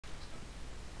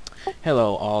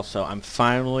Hello all, so I'm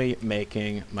finally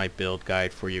making my build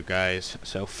guide for you guys.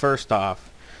 So first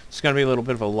off, it's going to be a little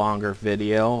bit of a longer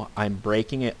video. I'm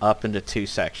breaking it up into two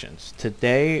sections.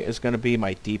 Today is going to be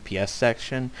my DPS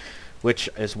section, which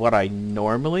is what I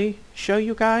normally show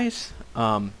you guys.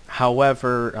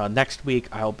 However, next week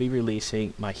I'll be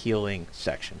releasing my healing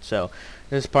section. So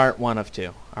this is part 1 of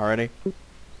 2. Alrighty?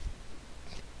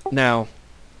 Now,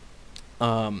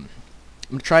 I'm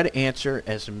going to try to answer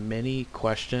as many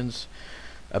questions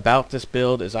about this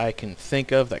build as I can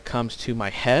think of that comes to my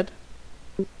head.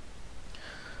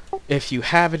 If you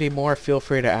have any more, feel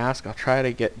free to ask. I'll try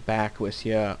to get back with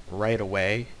you right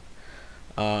away.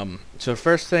 So the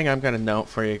first thing I'm going to note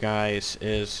for you guys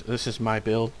is this is my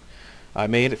build. I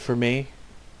made it for me.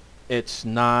 It's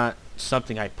not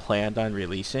something I planned on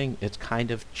releasing. It's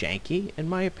kind of janky in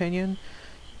my opinion.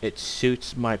 It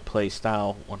suits my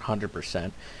playstyle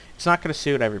 100%. It's not going to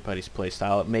suit everybody's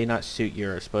playstyle. It may not suit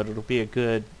yours, but it'll be a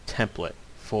good template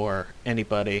for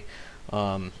anybody.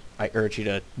 I urge you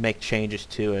to make changes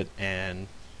to it and,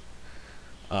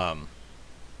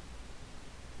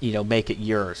 make it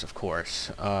yours, of course.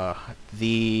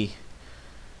 We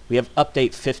have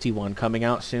update 51 coming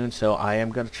out soon, so I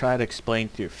am going to try to explain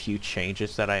through a few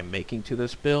changes that I'm making to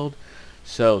this build.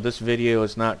 So this video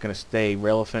is not going to stay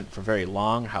relevant for very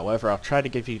long. However, I'll try to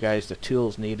give you guys the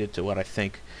tools needed to what I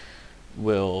think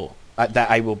that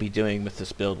I will be doing with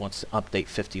this build once update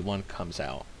 51 comes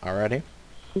out. Alrighty.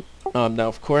 Now,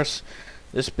 of course,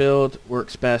 this build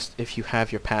works best if you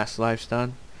have your past lives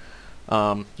done.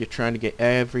 You're trying to get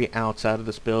every ounce out of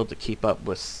this build to keep up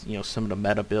with some of the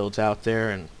meta builds out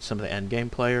there and some of the endgame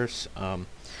players.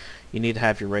 You need to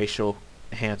have your racial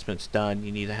enhancements done.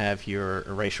 You need to have your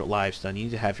racial lives done. You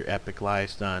need to have your epic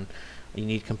lives done. You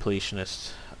need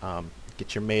completionists.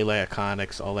 Get your melee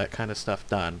iconics, all that kind of stuff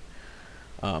done.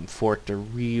 For it to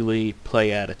really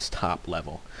play at its top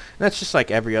level. And that's just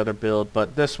like every other build,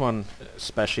 but this one,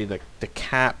 especially the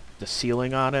cap, the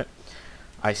ceiling on it,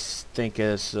 I think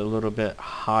is a little bit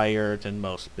higher than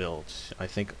most builds. I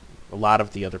think a lot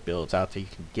of the other builds out there you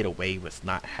can get away with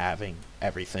not having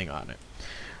everything on it.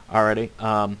 Alrighty,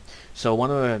 so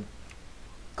one of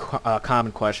the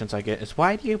common questions I get is,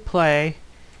 why do you play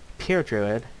pure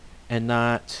druid and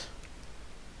not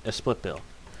a split build?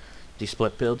 Do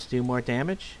split builds do more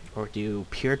damage, or do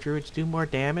pure druids do more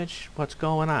damage? What's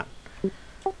going on?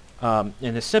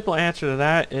 And the simple answer to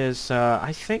that is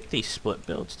I think the split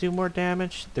builds do more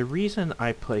damage. The reason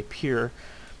I play pure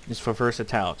is for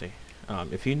versatility.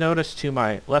 If you notice to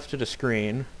my left of the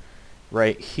screen,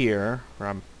 right here, where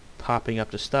I'm popping up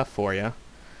the stuff for you,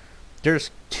 there's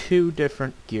 2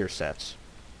 different gear sets.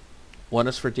 One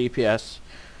is for DPS,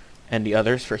 and the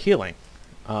other is for healing.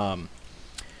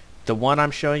 The one I'm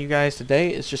showing you guys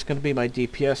today is just going to be my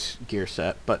DPS gear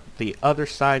set, but the other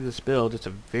side of this build, it's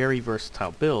a very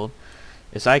versatile build,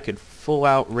 is I could full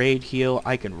out raid heal,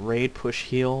 I can raid push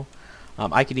heal,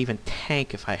 I can even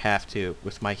tank if I have to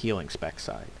with my healing spec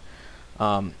side.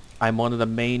 I'm one of the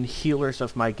main healers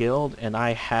of my guild, and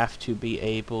I have to be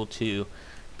able to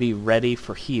be ready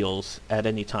for heals at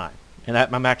any time. And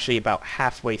I'm actually about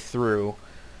halfway through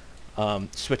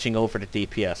switching over to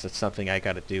DPS. It's something I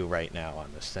got to do right now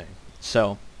on this thing.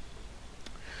 So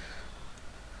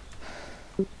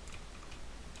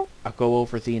I'll go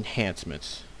over the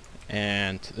enhancements,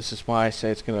 and this is why I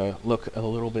say it's going to look a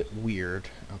little bit weird.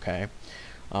 Okay,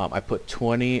 I put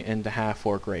 20 into half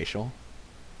orc racial,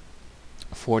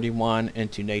 41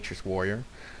 into nature's warrior.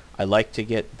 I like to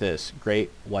get this great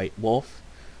white wolf.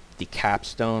 The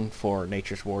capstone for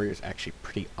nature's warrior is actually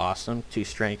pretty awesome. 2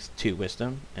 strength, 2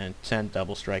 wisdom, and 10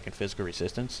 double strike and physical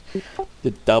resistance.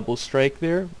 The double strike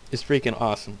there is freaking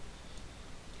awesome.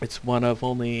 It's one of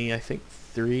only, I think,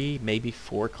 3, maybe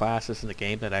 4 classes in the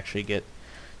game that actually get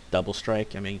double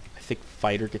strike. I mean, I think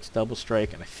fighter gets double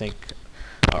strike, and I think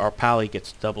our pally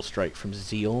gets double strike from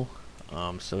zeal.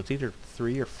 So it's either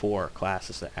 3 or 4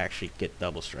 classes that actually get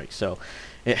double strike. So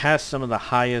it has some of the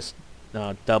highest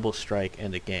double strike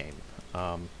in the game,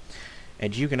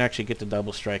 and you can actually get the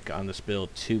double strike on this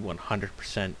build to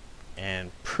 100%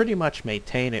 and pretty much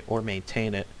maintain it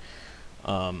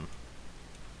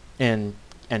in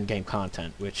endgame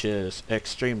content, which is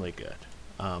extremely good.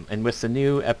 And with the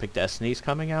new epic destinies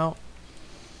coming out,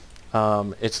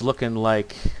 it's looking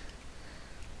like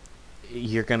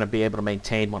you're going to be able to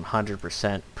maintain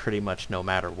 100% pretty much no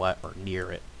matter what, or near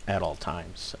it at all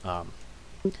times.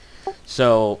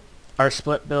 So are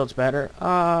split builds better?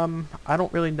 I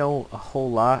don't really know a whole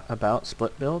lot about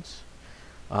split builds.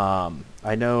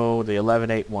 I know the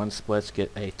 11-8-1 splits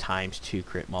get a ×2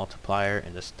 crit multiplier,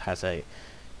 and this has a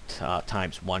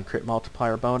 ×1 crit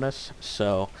multiplier bonus.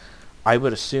 So I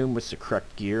would assume with the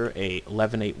correct gear, a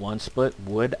 11-8-1 split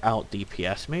would out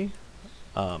DPS me.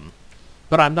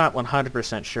 But I'm not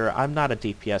 100% sure. I'm not a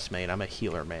DPS main. I'm a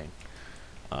healer main.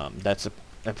 That's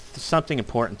something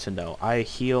important to know. I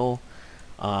heal.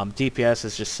 DPS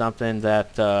is just something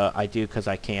that I do because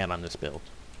I can on this build.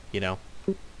 You know?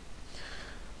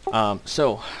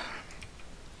 So,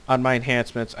 on my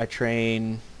enhancements,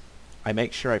 I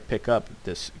make sure I pick up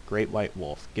this Great White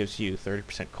Wolf. Gives you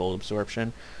 30% cold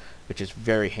absorption, which is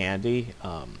very handy.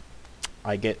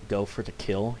 I get Go for the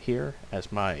Kill here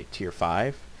as my tier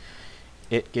 5.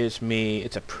 It gives me,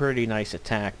 it's a pretty nice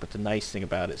attack, but the nice thing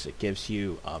about it is it gives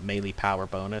you a melee power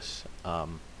bonus.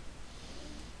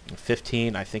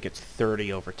 15, I think it's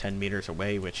 30 over 10 meters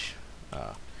away, which,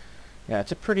 yeah,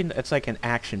 it's like an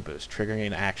action boost, triggering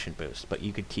an action boost, but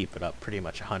you could keep it up pretty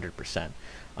much 100%.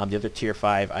 The other tier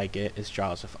 5 I get is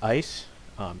Jaws of Ice.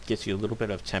 Gets you a little bit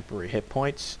of temporary hit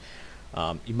points.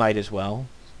 You might as well.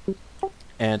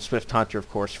 And Swift Hunter, of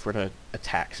course, for the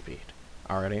attack speed.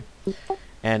 Alrighty.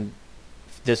 And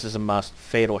this is a must.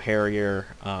 Fatal Harrier,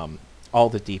 all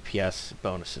the DPS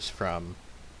bonuses from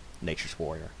Nature's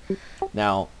Warrior.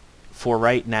 Now, for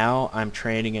right now, I'm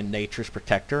training in Nature's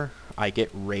Protector. I get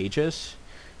Rages.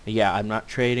 Yeah, I'm not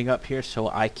trading up here, so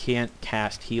I can't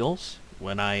cast heals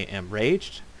when I am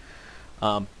raged.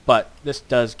 But this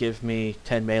does give me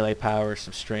 10 melee power,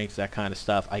 some strength, that kind of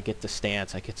stuff. I get the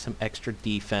stance, I get some extra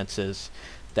defenses,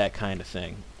 that kind of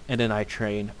thing. And then I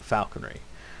train Falconry.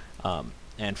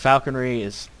 And Falconry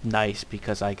is nice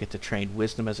because I get to train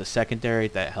Wisdom as a secondary.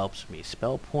 That helps me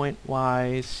spell point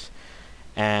wise,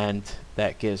 and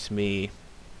that gives me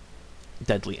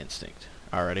Deadly Instinct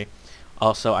already.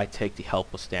 Also, I take the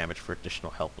Helpless damage for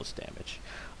additional Helpless damage.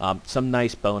 Some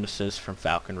nice bonuses from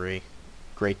Falconry.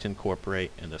 Great to incorporate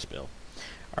in this build.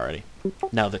 Alrighty.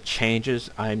 Now the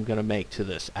changes I'm going to make to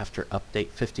this after update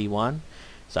 51.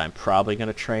 So I'm probably going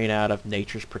to train out of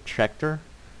Nature's Protector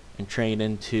and train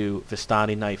into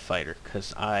Vistani Knife Fighter,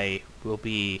 because I will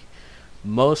be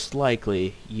most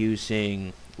likely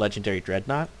using Legendary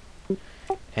Dreadnought,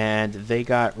 and they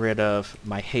got rid of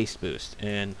my haste boost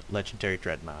in Legendary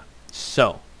Dreadnought.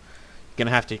 So, gonna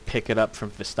have to pick it up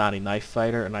from Vistani Knife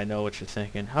Fighter, and I know what you're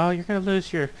thinking. Oh, you're gonna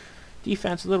lose your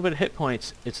defense, a little bit of hit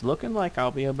points. It's looking like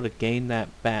I'll be able to gain that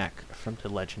back from the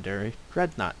Legendary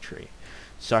Dreadnought tree.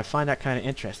 So I find that kind of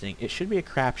interesting. It should be a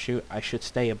crapshoot. I should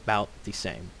stay about the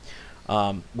same.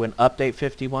 When update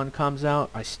 51 comes out,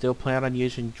 I still plan on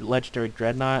using Legendary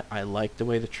Dreadnought. I like the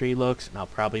way the tree looks, and I'll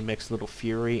probably mix a little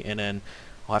Fury, and then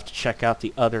I'll have to check out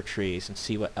the other trees and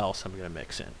see what else I'm going to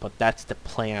mix in. But that's the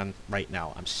plan right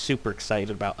now. I'm super excited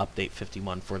about update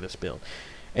 51 for this build.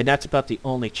 And that's about the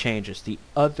only changes. The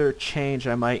other change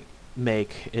I might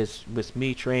make is with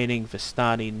me training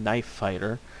Vistani Knife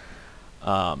Fighter.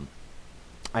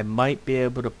 I might be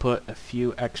able to put a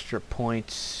few extra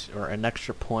points, or an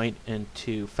extra point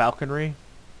into Falconry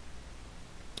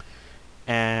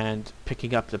and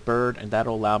picking up the bird, and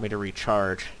that'll allow me to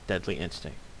recharge Deadly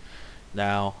Instinct.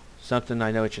 Now, something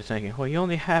I know what you're thinking, well, you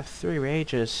only have 3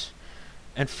 rages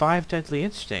and 5 Deadly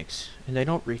Instincts, and they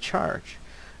don't recharge.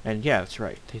 And yeah, that's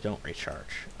right, they don't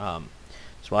recharge.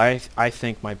 So I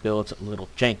think my build's a little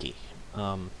janky,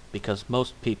 because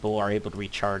most people are able to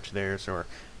recharge theirs, or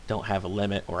don't have a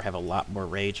limit, or have a lot more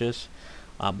rages,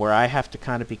 where I have to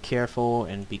kind of be careful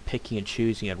and be picky and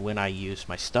choosy on when I use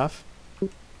my stuff.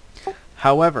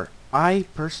 However, I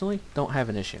personally don't have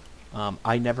an issue.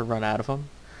 I never run out of them,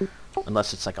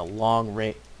 unless it's like a long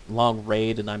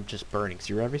raid and I'm just burning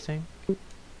through everything.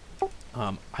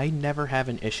 I never have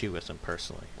an issue with them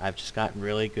personally. I've just gotten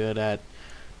really good at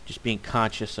just being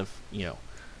conscious of, you know,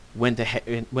 when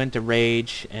to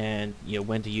rage, and, you know,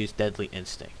 when to use Deadly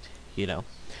Instinct, you know.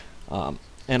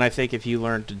 And I think if you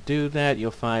learn to do that,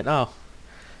 you'll find, oh,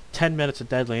 10 minutes of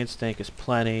Deadly Instinct is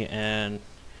plenty, and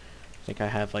I think I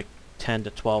have like 10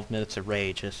 to 12 minutes of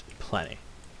rage is plenty,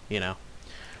 you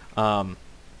know.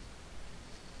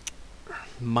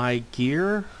 My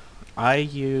gear, I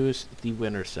use the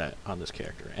winter set on this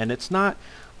character, and it's not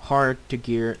hard to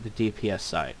gear the DPS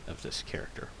side of this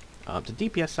character. The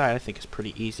DPS side I think is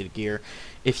pretty easy to gear.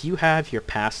 If you have your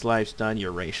past lives done,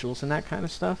 your racials and that kind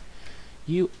of stuff,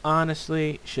 you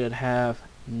honestly should have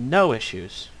no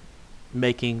issues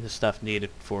making the stuff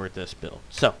needed for this build.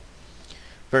 So,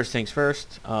 first things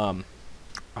first,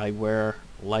 I wear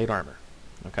light armor,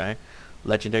 okay?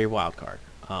 Legendary wildcard.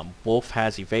 Wolf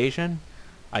has evasion.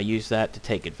 I use that to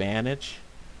take advantage.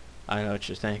 I know what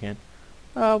you're thinking.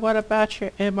 Oh, what about your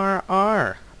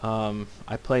MRR?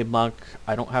 I play monk.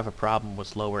 I don't have a problem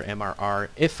with lower MRR.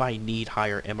 If I need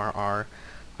higher MRR,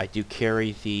 I do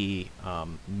carry the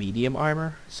medium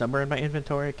armor somewhere in my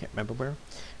inventory. I can't remember where.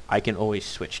 I can always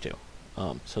switch to.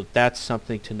 So that's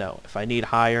something to know. If I need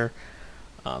higher,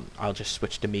 I'll just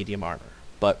switch to medium armor.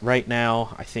 But right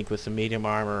now, I think with the medium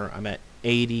armor, I'm at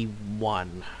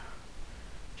 81.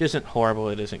 Which isn't horrible,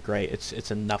 it isn't great.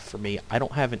 It's enough for me. I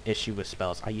don't have an issue with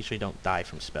spells. I usually don't die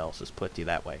from spells, let's put it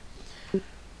that way.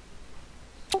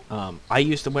 I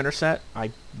use the winter set.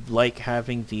 I like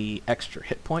having the extra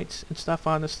hit points and stuff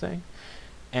on this thing.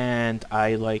 And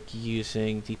I like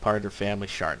using the part of the family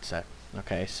shard set.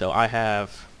 Okay, so I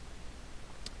have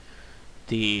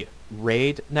the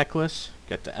raid necklace,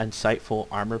 got the insightful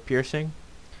armor piercing.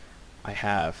 I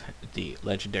have the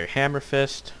legendary hammer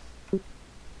fist,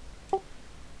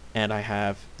 and I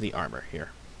have the armor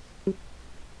here.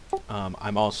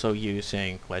 I'm also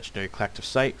using legendary collective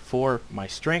sight for my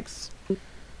strengths.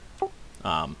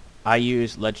 I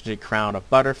use legendary crown of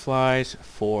butterflies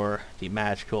for the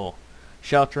magical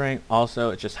sheltering. Also,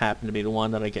 it just happened to be the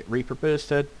one that I get reaper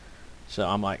boosted, so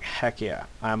I'm like, heck yeah,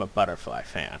 I'm a butterfly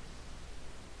fan.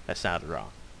 That sounded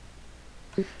wrong,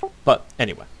 but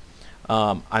anyway.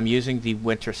 I'm using the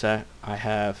winter set. I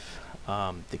have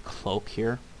the cloak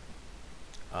here.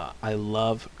 I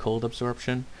love cold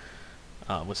absorption.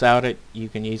 Without it, you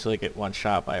can easily get one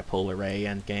shot by a polar ray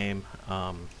end game.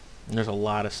 And there's a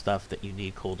lot of stuff that you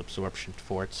need cold absorption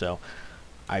for it, so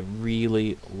I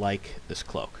really like this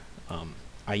cloak.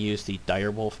 I use the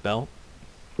direwolf belt.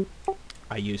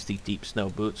 I use the deep snow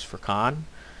boots for con.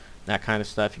 That kind of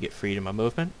stuff, you get freedom of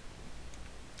movement.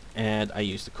 And I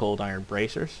use the cold iron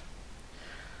bracers.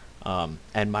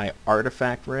 And my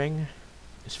artifact ring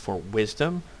is for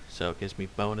wisdom, so it gives me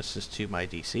bonuses to my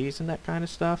DCs and that kind of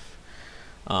stuff.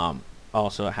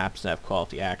 Also, it happens to have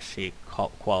quality accuracy,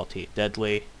 quality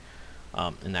deadly,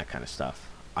 and that kind of stuff.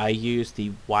 I use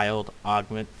the wild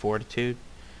augment fortitude,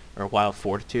 or wild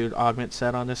fortitude augment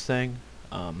set on this thing,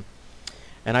 and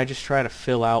I just try to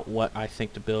fill out what I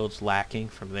think the build's lacking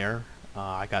from there.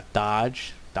 I got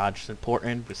dodge. Dodge is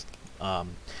important. With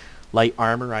light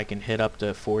armor, I can hit up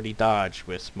to 40 dodge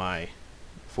with my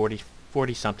 40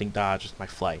 something dodge with my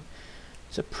flight.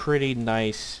 It's a pretty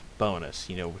nice bonus.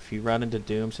 You know, if you run into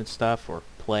dooms and stuff or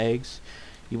plagues,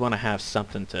 you want to have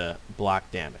something to block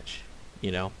damage,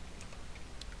 you know.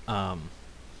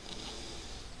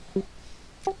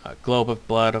 Globe of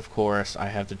Blood, of course. I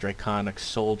have the Draconic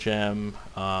Soul Gem.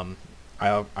 I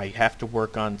have to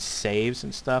work on saves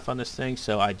and stuff on this thing,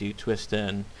 so I do twist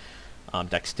in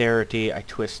dexterity. I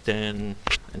twist in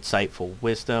insightful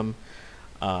wisdom,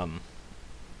 and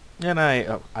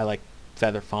I like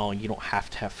feather falling. You don't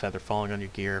have to have feather falling on your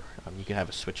gear. You can have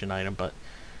a switching item, but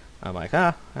I'm like,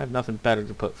 I have nothing better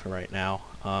to put for right now.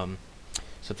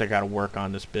 So I got to work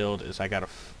on this build is I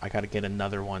gotta get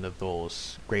another one of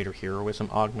those greater heroism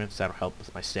augments that'll help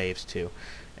with my saves too.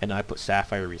 And I put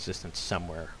sapphire resistance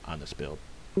somewhere on this build.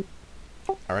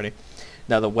 Alrighty.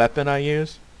 Now the weapon I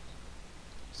use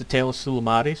is the Tail of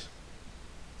Sulamatis.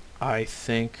 I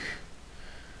think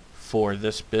for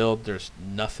this build there's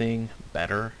nothing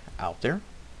better out there.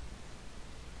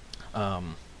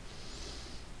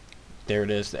 There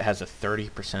it is. It has a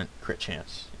 30% crit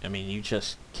chance. I mean, you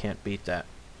just can't beat that.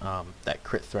 That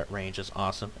crit threat range is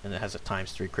awesome, and it has a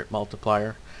 ×3 crit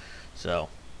multiplier, so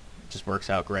it just works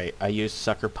out great. I use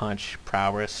Sucker Punch,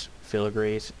 Prowess,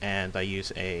 Filigrees, and I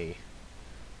use a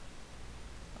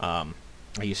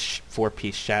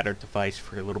 4-piece Shattered Device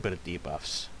for a little bit of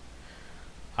debuffs.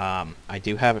 I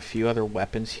do have a few other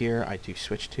weapons here I do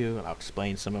switch to, and I'll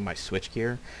explain some of my switch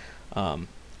gear.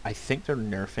 I think they're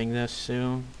nerfing this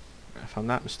soon, if I'm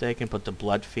not mistaken, but the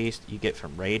Blood Feast you get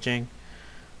from Raging.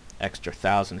 Extra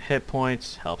 1,000 hit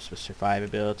points, helps with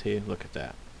survivability. Look at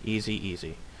that. Easy,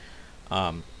 easy.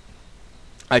 I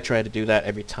try to do that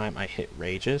every time I hit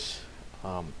rages.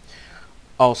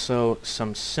 Also,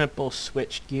 some simple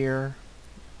switch gear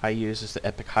I use is the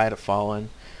Epic Hide of Fallen,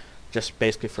 just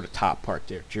basically for the top part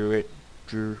there.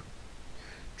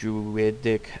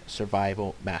 Druidic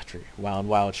Survival Mastery. While in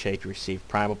Wild Shake, you receive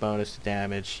primal bonus to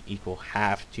damage equal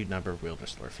half to number of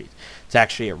wilderness lore feats. It's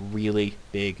actually a really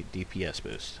big DPS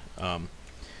boost.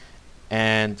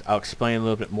 And I'll explain a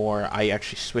little bit more. I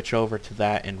actually switch over to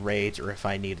that in raids or if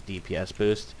I need a DPS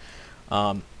boost.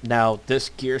 Now, this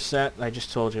gear set I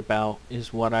just told you about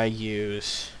is what I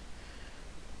use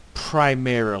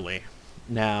primarily.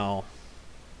 Now,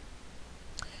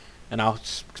 and I'll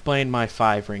explain my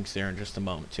 5 rings there in just a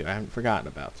moment too. I haven't forgotten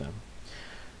about them.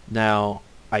 Now,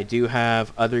 I do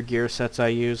have other gear sets I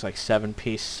use, like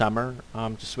 7-piece Summer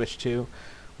to switch to.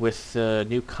 With the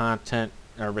new content,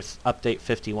 or with update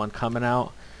 51 coming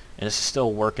out, and this is still a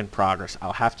work in progress.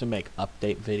 I'll have to make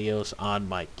update videos on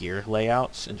my gear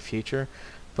layouts in the future,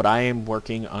 but I am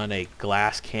working on a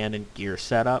glass cannon gear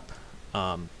setup,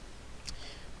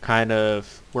 kind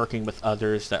of working with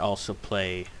others that also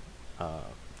play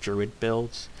Druid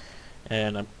builds,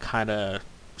 and I'm kind of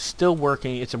still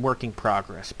working. It's a work in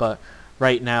progress, but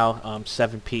right now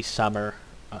 7-piece summer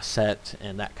set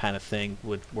and that kind of thing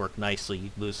would work nicely.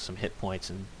 You'd lose some hit points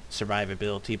and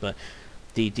survivability, but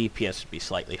the DPS would be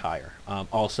slightly higher.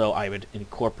 Also, I would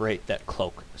incorporate that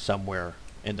cloak somewhere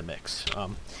in the mix.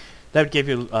 That would give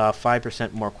you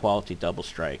 5% more quality double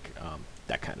strike,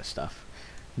 that kind of stuff.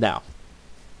 Now,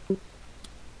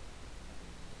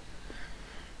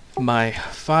 my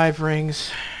 5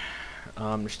 rings,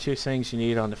 there's 2 things you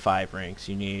need on the 5 rings.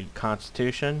 You need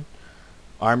Constitution,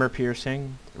 armor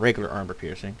piercing, regular armor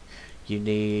piercing. You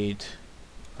need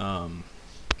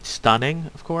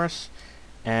stunning, of course,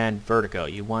 and vertigo.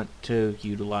 You want to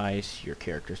utilize your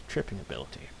character's tripping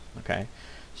ability. Okay,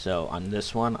 so on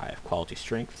this one I have quality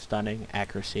strength, stunning,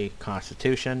 accuracy,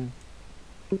 constitution,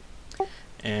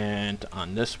 and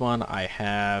on this one I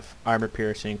have armor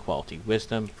piercing, quality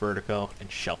wisdom, vertigo,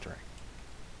 and sheltering.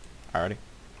 Alrighty.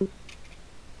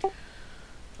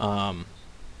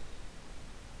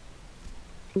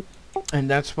 And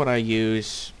that's what I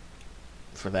use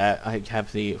for that. I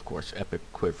have the, of course, epic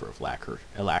quiver of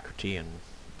alacrity, and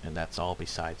that's all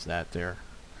besides that there.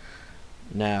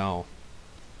 Now,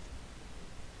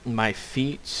 my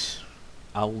feats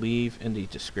I'll leave in the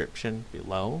description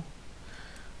below.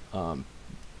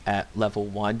 At level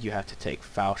 1 you have to take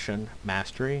Falchion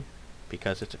Mastery.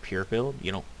 Because it's a pure build,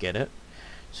 you don't get it.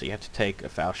 So you have to take a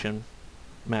Falchion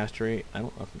Mastery. I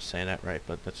don't know if I'm saying that right,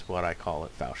 but that's what I call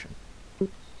it, Falchion.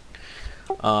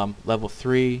 Level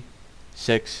 3,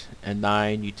 6, and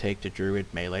 9 you take the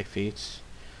Druid melee feats.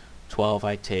 12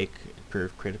 I take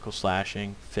improved critical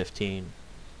slashing, 15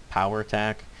 power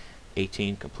attack,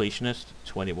 18 completionist,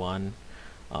 21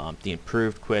 the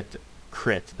improved crit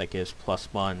that gives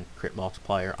 +1 crit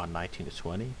multiplier on 19 to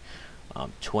 20.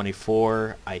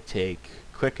 24 I take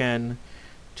quicken,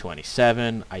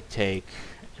 27 I take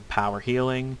empower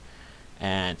healing,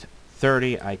 and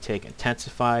 30 I take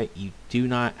intensify. You do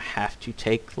not have to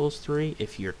take those 3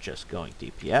 if you're just going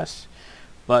DPS,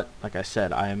 but like I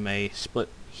said, I am a split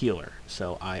healer,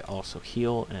 so I also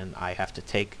heal, and I have to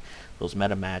take those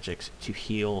metamagics to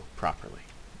heal properly.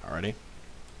 Alrighty.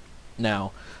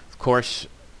 Now, of course,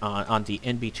 on the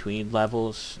in-between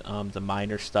levels, the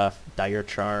minor stuff, dire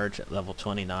charge at level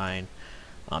 29.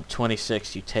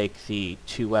 26 you take the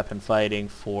 2-weapon fighting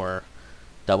for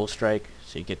double strike,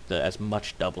 so you get as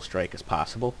much double strike as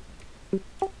possible.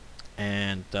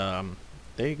 And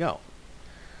there you go.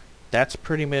 That's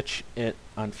pretty much it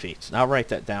on feats. And I'll write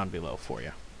that down below for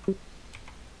you.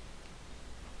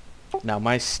 Now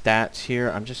my stats here,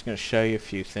 I'm just going to show you a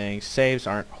few things. Saves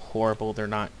aren't horrible, they're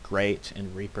not great.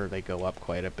 In Reaper they go up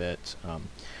quite a bit.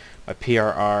 My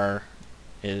PRR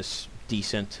is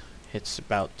decent. It's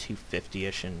about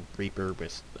 250-ish in Reaper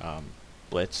with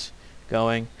Blitz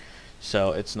going,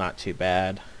 so it's not too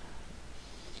bad.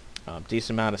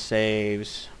 Decent amount of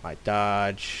saves. My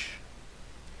dodge,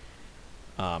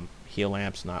 heal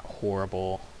amp's not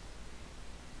horrible.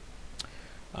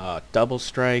 Double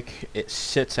strike, it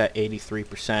sits at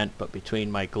 83%, but between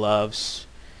my gloves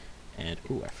and,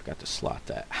 ooh, I forgot to slot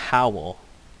that, howl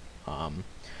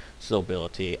skill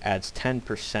ability adds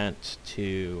 10%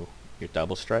 to your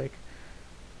double strike.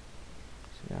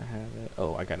 See, I have it.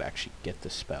 Oh, I gotta actually get the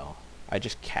spell. I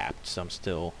just capped, so I'm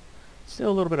still a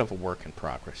little bit of a work in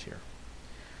progress here.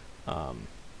 I'll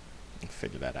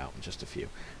figure that out in just a few.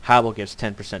 Howl gives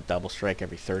 10% double strike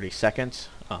every 30 seconds.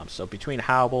 So between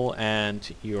Howl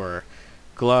and your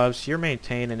gloves, you're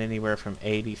maintaining anywhere from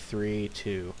 83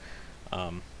 to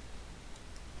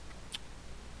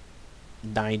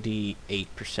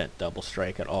 98% double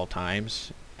strike at all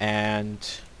times. And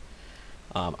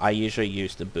I usually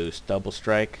use the boost double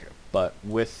strike, but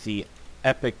with the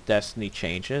Epic Destiny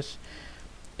changes,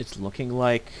 it's looking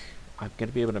like I'm going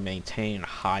to be able to maintain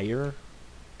higher,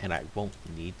 and I won't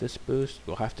need this boost.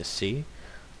 We'll have to see.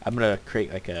 I'm going to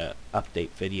create like a update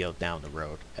video down the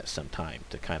road at some time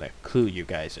to kind of clue you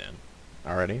guys in.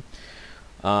 Alrighty.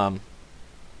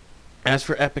 As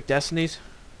for Epic Destinies,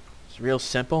 it's real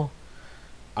simple.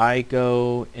 I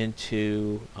go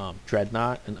into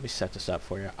Dreadnought, and let me set this up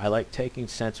for you. I like taking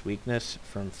Sense Weakness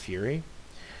from Fury.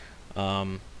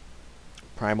 Primal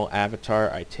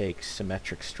Avatar, I take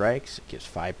Symmetric Strikes. It gives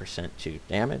 5% to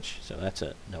damage, so that's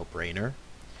a no-brainer.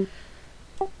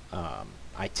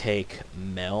 I take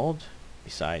Meld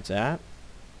besides that.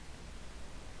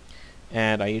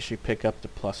 and I usually pick up the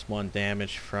 +1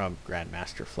 damage from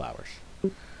Grandmaster Flowers.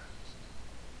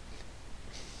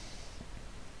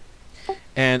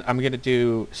 And I'm going to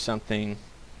do something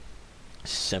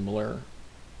similar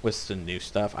with the new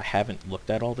stuff. I haven't looked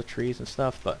at all the trees and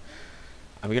stuff, but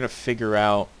I'm going to figure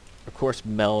out, of course,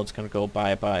 meld's going to go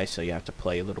bye-bye, so you have to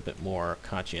play a little bit more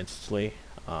conscientiously.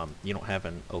 You don't have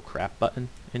an oh crap button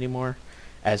anymore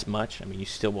as much. I mean, you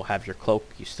still will have your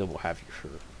cloak, you still will have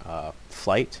your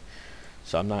flight,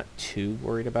 so I'm not too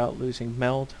worried about losing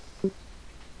meld.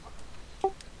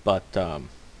 But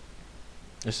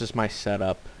this is my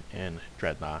setup in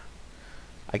Dreadnought.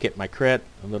 I get my crit,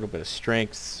 a little bit of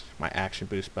strength, my action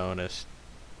boost bonus,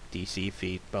 DC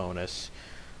feat bonus,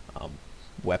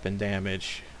 weapon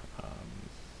damage,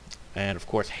 and of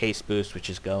course haste boost, which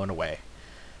is going away,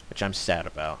 which I'm sad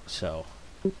about. So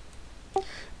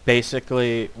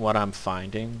basically what I'm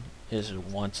finding is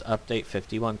once update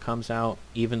 51 comes out,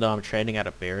 even though I'm trading at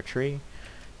a bear tree,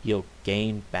 you'll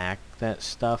gain back that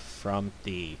stuff from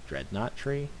the Dreadnought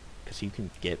tree, because you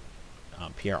can get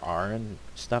PRR and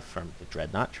stuff from the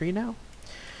Dreadnought tree now.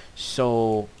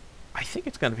 So I think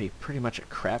it's going to be pretty much a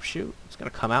crapshoot. It's going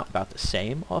to come out about the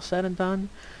same, all said and done.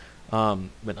 When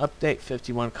update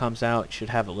 51 comes out, it should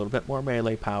have a little bit more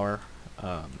melee power.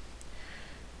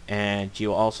 And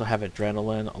you also have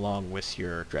Adrenaline along with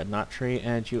your Dreadnought tree,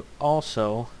 and you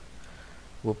also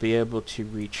will be able to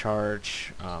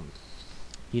recharge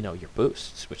you know, your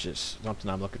boosts, which is something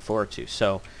I'm looking forward to.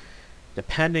 So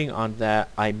depending on that,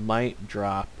 I might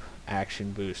drop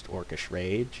action boost Orcish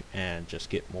Rage and just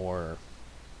get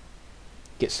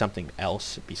something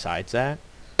else besides that.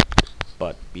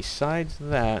 But besides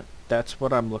that, that's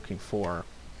what I'm looking for.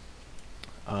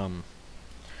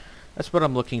 That's what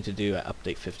I'm looking to do at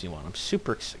update 51. I'm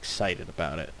super excited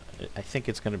about it. I think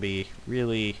it's going to be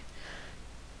really...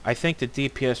 I think the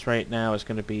DPS right now is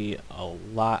going to be a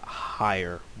lot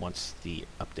higher once the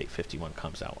update 51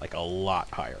 comes out. Like a lot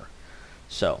higher.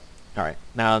 So, alright.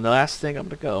 Now, the last thing I'm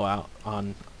going to go out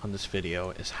on this video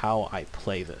is how I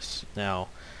play this. Now,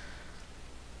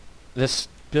 this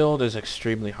build is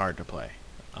extremely hard to play.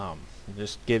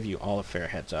 Just give you all a fair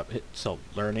heads up. It's a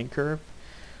learning curve.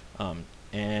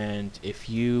 And if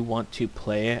you want to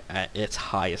play it at its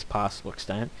highest possible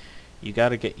extent, you got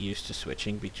to get used to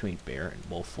switching between bear and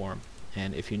wolf form.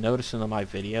 And if you notice in my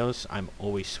videos, I'm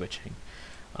always switching.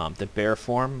 The bear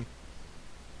form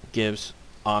gives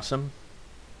awesome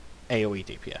AoE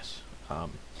DPS.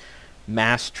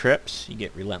 Mass trips, you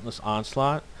get Relentless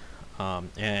Onslaught,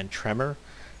 and Tremor.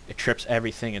 It trips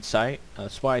everything in sight.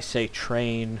 That's why I say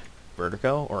train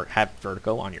Vertigo, or have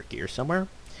Vertigo on your gear somewhere,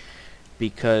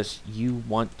 because you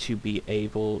want to be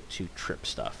able to trip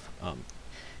stuff.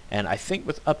 And I think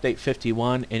with update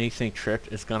 51, anything tripped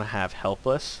is going to have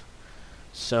helpless.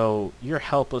 So your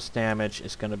helpless damage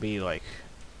is going to be like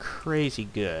crazy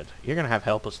good. You're going to have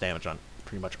helpless damage on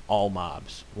pretty much all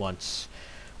mobs once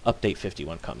update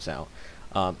 51 comes out.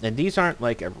 And these aren't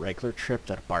like a regular trip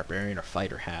that a barbarian or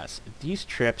fighter has. These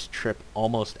trips trip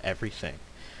almost everything.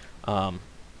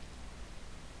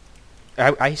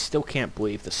 I still can't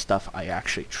believe the stuff I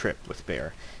actually tripped with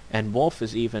bear. And wolf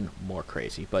is even more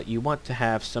crazy. But you want to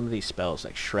have some of these spells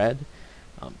like Shred,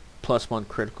 +1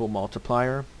 critical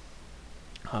multiplier,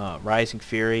 Rising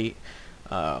Fury,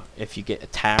 if you get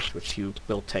attacked, which you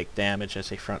will take damage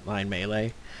as a frontline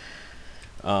melee.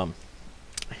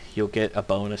 You'll get a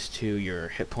bonus to your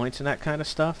hit points and that kind of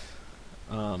stuff.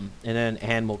 And then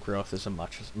Animal Growth is a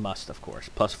must, of course.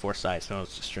 +4 size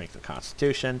bonus to Strength and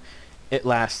Constitution. It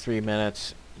lasts 3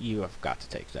 minutes. You have got to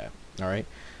take that. Alright?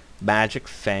 Magic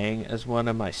Fang is one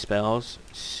of my spells.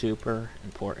 Super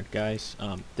important, guys.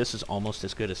 This is almost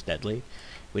as good as Deadly.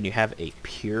 When you have a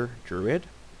pure Druid,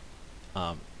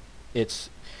 it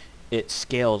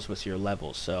scales with your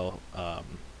levels, so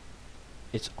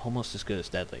it's almost as good as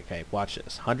Deadly. Okay, watch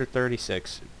this.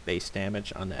 136 base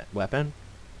damage on that weapon.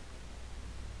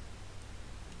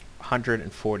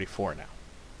 144 now.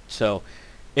 So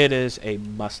it is a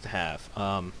must-have.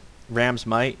 Ram's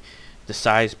Might, the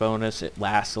size bonus, it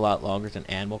lasts a lot longer than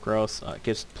Animal Growth. It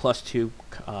gives +2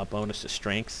 bonus to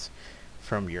Strength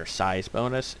from your size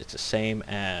bonus. It's the same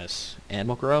as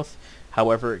Animal Growth.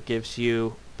 However, it gives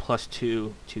you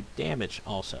 +2 to damage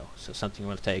also. So something you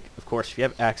want to take. Of course, if you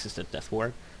have access to Death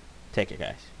Ward, take it,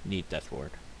 guys. You need Death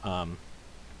Ward.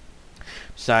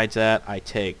 Besides that, I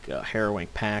take Harrowing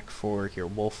Pack for your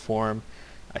wolf form.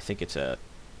 I think it's a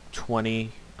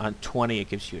 20. On 20, it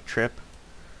gives you a trip.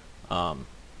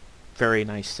 Very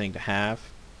nice thing to have.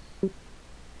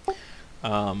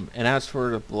 And as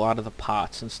for a lot of the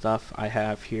pots and stuff I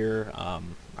have here,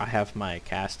 I have my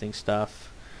casting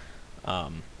stuff.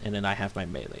 And then I have my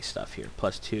melee stuff here.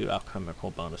 +2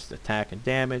 alchemical bonus to attack and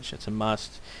damage. It's a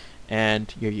must.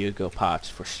 And your Yugo pots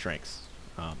for strength.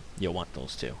 You'll want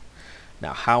those too.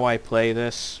 Now, how I play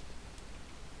this,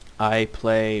 I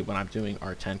play when I'm doing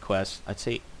R10 quests, I'd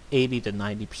say 80 to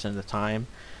 90% of the time,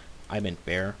 I'm in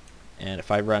bear. And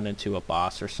if I run into a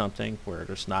boss or something where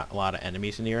there's not a lot of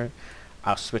enemies in here,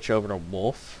 I'll switch over to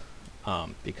wolf,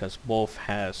 because wolf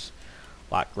has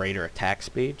a lot greater attack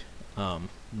speed.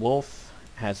 Wolf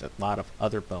has a lot of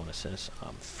other bonuses.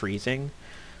 Freezing,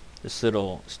 this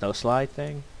little snow slide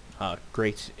thing,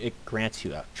 it grants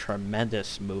you a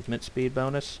tremendous movement speed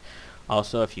bonus.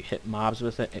 Also, if you hit mobs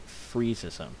with it, it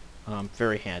freezes them.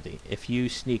 Very handy. If you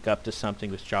sneak up to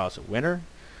something with Jaws of Winter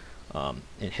and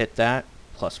hit that,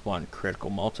 +1 critical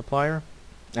multiplier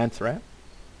and threat.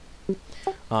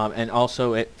 And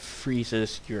also it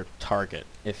freezes your target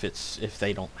if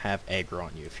they don't have aggro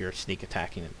on you. If you're sneak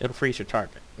attacking them, it'll freeze your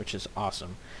target, which is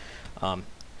awesome.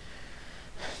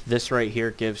 This right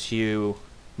here gives you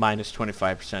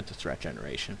 -25% to threat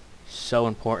generation. So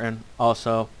important.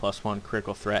 Also, +1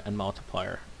 critical threat and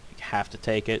multiplier. You have to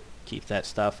take it. Keep that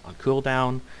stuff on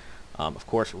cooldown. Of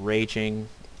course, raging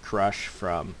crush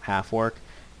from half orc,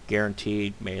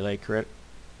 guaranteed melee crit.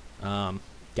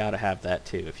 Gotta have that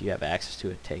too. If you have access to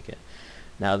it, take it.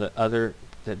 Now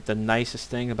the nicest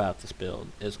thing about this build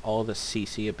is all the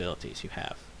CC abilities you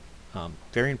have.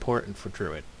 Very important for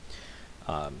druid.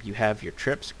 You have your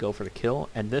trips, go for the kill,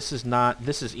 and this is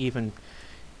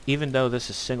even though this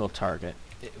is single target,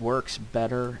 it works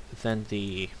better than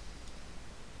the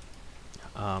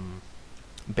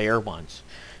bear ones,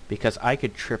 because I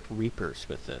could trip reapers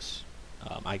with this.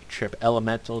 I could trip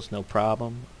elementals, no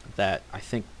problem, that I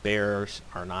think bears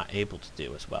are not able to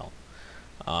do as well.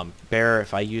 Bear,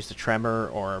 if I use the tremor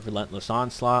or relentless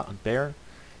onslaught on bear,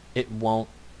 it won't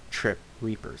trip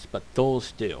reapers, but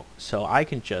those do. So I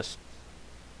can just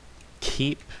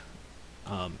keep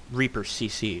reapers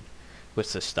CC'd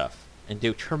with this stuff and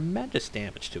do tremendous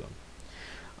damage to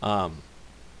them.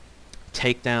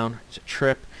 Takedown is a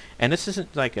trip, and this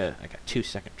isn't like a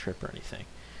 2-second trip or anything.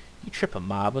 You trip a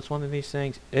mob with one of these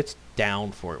things, it's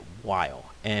down for a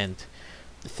while. And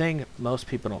the thing most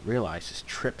people don't realize is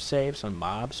trip saves on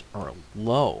mobs are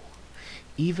low.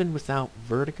 Even without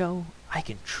vertigo, I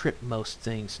can trip most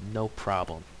things no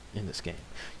problem in this game.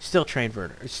 Still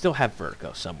have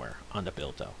vertigo somewhere on the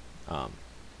build though.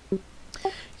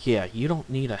 Yeah, you don't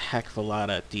need a heck of a lot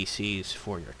of DCs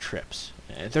for your trips.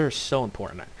 They're so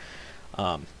important.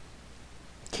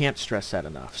 Can't stress that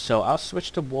enough. So I'll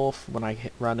switch to wolf when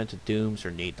I run into dooms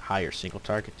or need higher single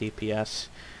target DPS,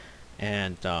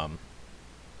 and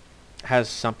has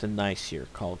something nice here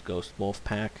called Ghost Wolf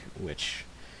Pack, which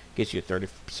gives you a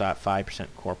 35%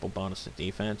 corporal bonus to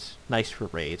defense. Nice for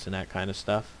raids and that kind of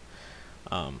stuff.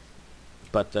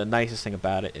 But the nicest thing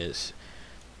about it is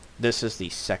this is the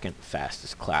second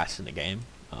fastest class in the game.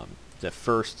 The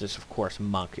first is of course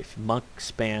monk. If monk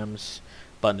spams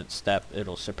abundant step,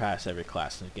 it'll surpass every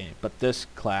class in the game. But this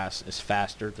class is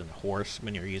faster than the horse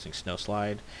when you're using snow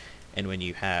slide, and when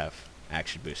you have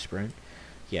action boost sprint.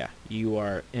 Yeah, you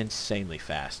are insanely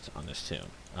fast on this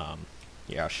tune.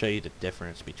 Yeah, I'll show you the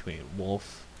difference between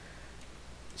wolf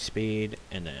speed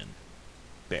and then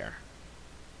bear.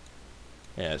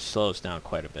 Yeah, it slows down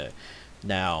quite a bit.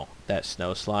 Now that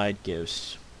snow slide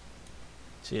gives,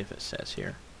 let's see if it says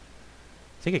here,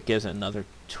 I think it gives another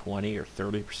 20 or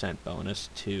 30% bonus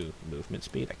to movement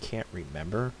speed. I can't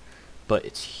remember, but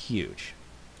it's huge.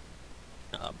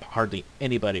 Hardly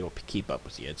anybody will keep up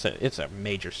with you. It's a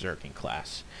major zerking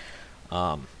class.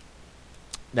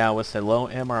 Now with the low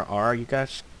MRR, you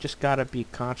guys just gotta be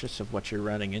conscious of what you're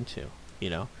running into. You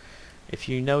know, if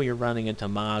you know you're running into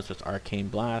mobs with arcane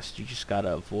blast, you just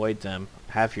gotta avoid them.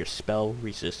 Have your spell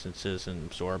resistances and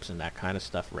absorbs and that kind of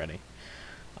stuff ready.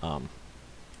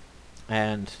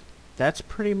 And that's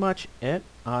pretty much it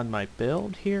on my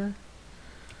build here.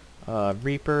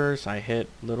 Reapers, I hit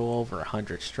a little over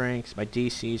 100 strengths. My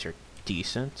DCs are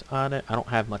decent on it. I don't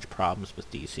have much problems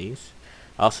with DCs.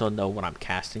 I also know what I'm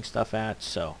casting stuff at,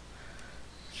 so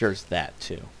there's that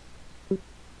too.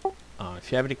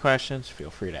 If you have any questions, feel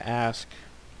free to ask.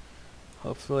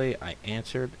 Hopefully I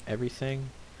answered everything.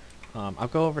 I'll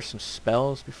go over some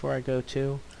spells before I go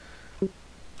too.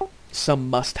 Some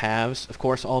must-haves. Of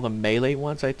course, all the melee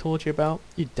ones I told you about,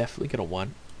 you definitely get a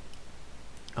 1.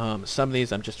 Some of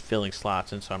these I'm just filling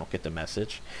slots in so I don't get the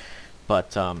message.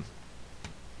 But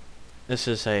this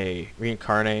is a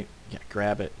reincarnate. Yeah,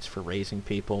 grab it. It's for raising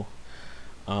people.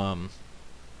 You're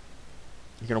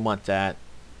going to want that.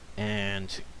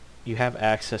 And you have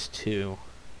access to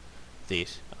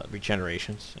these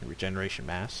regenerations and regeneration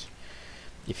mass.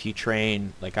 if you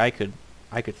train, like I could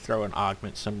throw an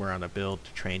augment somewhere on a build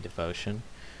to train devotion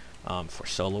for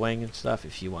soloing and stuff.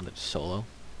 If you wanted to solo,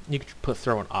 you could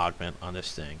throw an augment on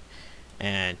this thing,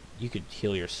 and you could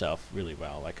heal yourself really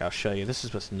well. Like I'll show you. This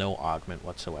is with no augment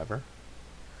whatsoever.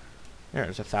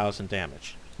 There's 1,000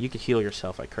 damage. You could heal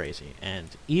yourself like crazy, and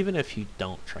even if you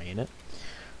don't train it,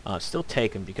 still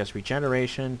take them, because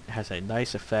regeneration has a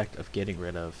nice effect of getting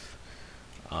rid of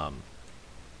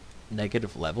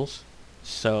negative levels.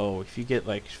 So if you get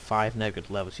like 5 negative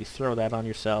levels, you throw that on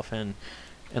yourself, and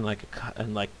in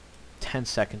like 10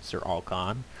 seconds they're all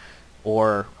gone.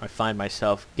 Or I find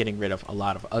myself getting rid of a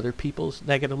lot of other people's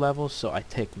negative levels, so I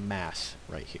take mass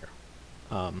right here.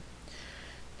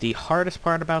 The hardest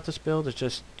part about this build is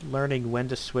just learning when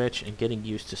to switch and getting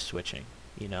used to switching,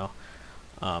 you know.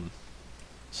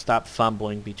 Stop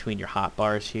fumbling between your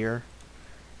hotbars here,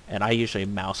 and I usually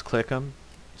mouse click them.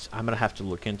 So I'm going to have to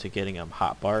look into getting them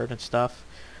hotbarred and stuff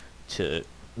to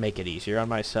make it easier on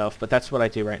myself, but that's what I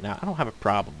do right now. I don't have a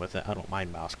problem with it. I don't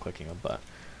mind mouse clicking them, but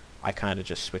I kind of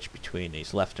just switch between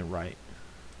these left and right.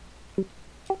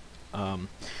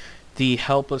 The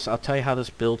helpless, I'll tell you how this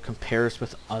build compares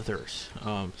with others.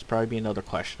 It's probably another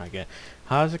question I get.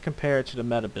 How does it compare to the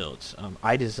meta builds?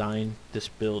 I designed this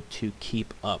build to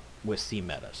keep up with the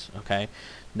metas, okay?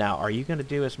 Now, are you going to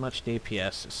do as much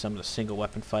DPS as some of the single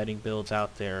weapon fighting builds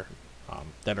out there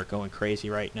that are going crazy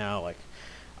right now? Like,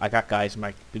 I got guys in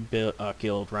my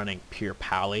guild running pure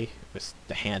pally with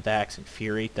the hand axe and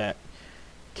fury that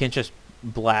can just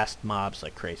blast mobs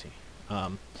like crazy.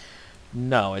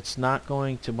 No, it's not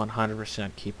going to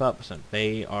 100% keep up with them.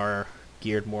 They are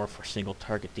geared more for single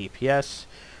target DPS.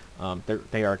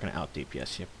 They are going to out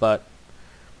DPS you, but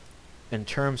in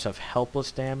terms of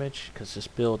helpless damage, because this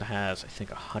build has, I think,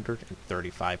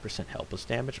 135% helpless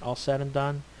damage all said and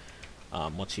done,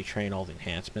 once you train all the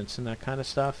enhancements and that kind of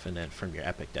stuff, and then from your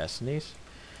epic destinies.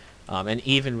 And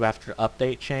even after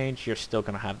update change, you're still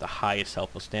going to have the highest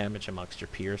helpless damage amongst your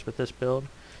peers with this build.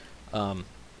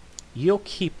 You'll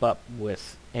keep up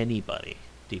with anybody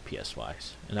DPS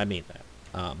wise, and I mean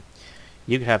that.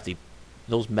 You could have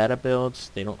those meta builds,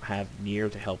 they don't have near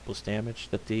the helpless damage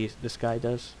that this guy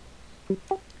does.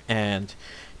 And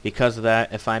because of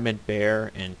that, if I'm in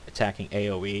bear and attacking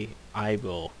AoE, I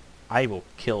will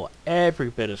kill every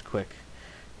bit as quick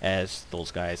as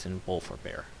those guys in wolf or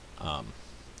bear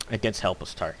against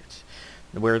helpless targets.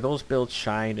 Where those builds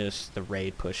shine is the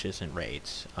raid pushes and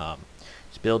raids.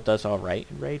 This build does alright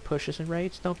in raid pushes and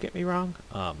raids, don't get me wrong.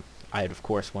 I'd of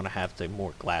course want to have the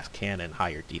more glass cannon,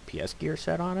 higher DPS gear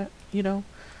set on it, you know.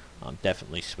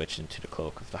 Definitely switch into the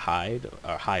cloak of the hide,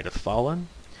 or hide of fallen.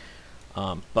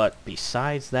 But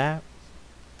besides that,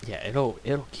 yeah,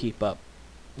 it'll keep up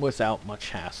without much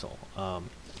hassle.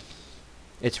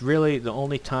 It's really the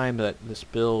only time that this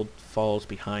build falls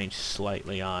behind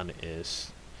slightly on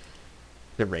is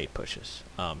the raid pushes.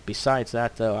 Besides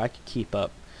that, though, I can keep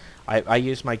up. I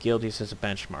use my guildies as a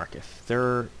benchmark.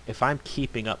 If I'm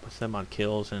keeping up with them on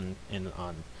kills and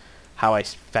on how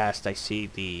fast I see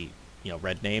the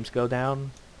red names go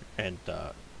down and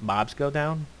mobs go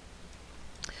down,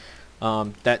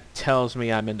 that tells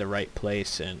me I'm in the right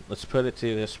place. And let's put it to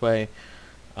you this way: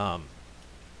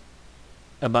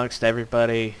 amongst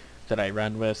everybody that I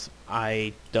run with,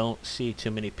 I don't see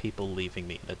too many people leaving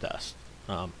me in the dust,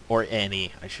 or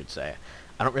any, I should say.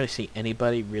 I don't really see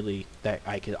anybody really that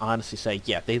I could honestly say,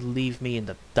 yeah, they leave me in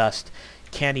the dust,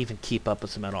 can't even keep up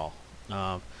with them at all.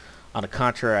 On the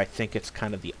contrary, I think it's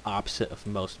kind of the opposite of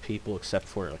most people, except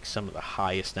for like some of the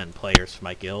highest end players for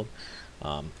my guild.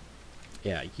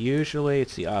 Yeah, usually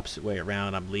it's the opposite way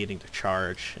around. I'm leading the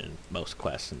charge in most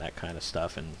quests and that kind of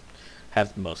stuff, and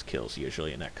have the most kills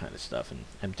usually and that kind of stuff, and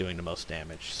I'm doing the most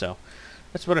damage. So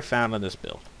that's what I found on this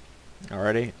build.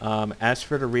 Alrighty. As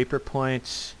for the Reaper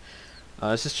points,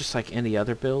 this is just like any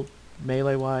other build,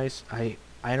 melee-wise. I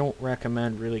don't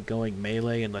recommend really going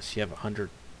melee unless you have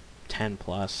 110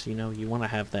 plus. You want to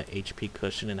have that HP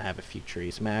cushion and have a few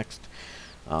trees maxed.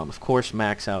 Of course,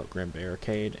 max out Grim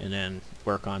Barricade and then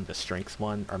work on the strength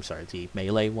one, or I'm sorry, the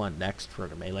melee one next for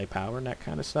the melee power and that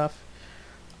kind of stuff.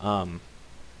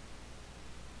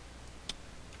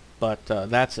 But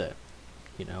that's it.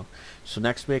 So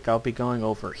next week I'll be going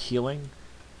over healing.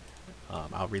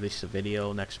 I'll release a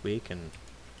video next week, and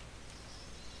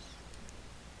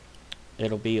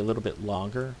it'll be a little bit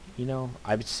longer.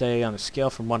 I would say on a scale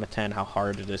from 1 to 10 how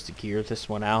hard it is to gear this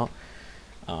one out.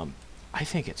 I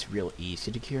think it's real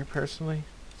easy to gear personally.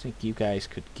 I think you guys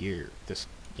could gear this,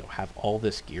 have all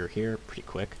this gear here pretty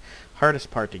quick.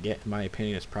 Hardest part to get, in my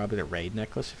opinion, is probably the raid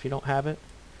necklace if you don't have it.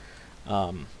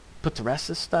 But the rest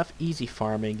of the stuff, easy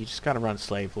farming. You just gotta run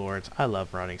slave lords. I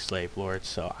love running slave lords,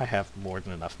 so I have more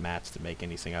than enough mats to make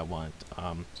anything I want.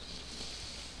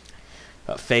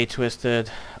 Fey Twisted.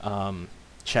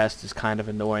 Chest is kind of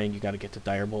annoying. You gotta get the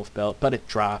Direwolf belt, but it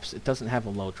drops. It doesn't have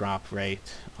a low drop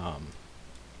rate.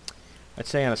 I'd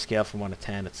say on a scale from 1 to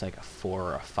 10, it's like a 4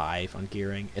 or a 5 on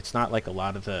gearing. It's not like a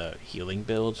lot of the healing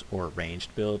builds or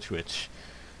ranged builds, which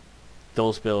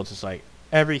those builds is like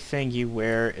everything you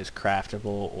wear is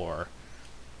craftable or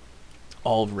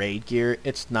all raid gear.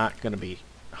 It's not going to be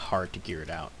hard to gear it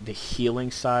out. The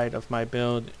healing side of my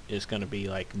build is going to be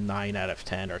like 9 out of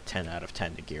 10 or 10 out of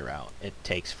 10 to gear out. It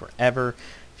takes forever.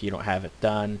 If you don't have it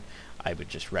done, I would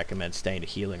just recommend staying to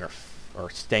healing or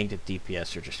staying to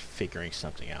DPS or just figuring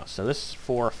something out. So this is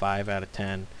 4 or 5 out of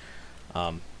 10.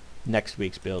 Next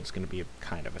week's build is going to be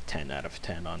kind of a 10 out of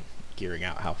 10 on gearing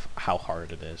out how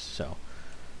hard it is. So,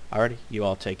 alrighty, you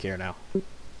all take care now.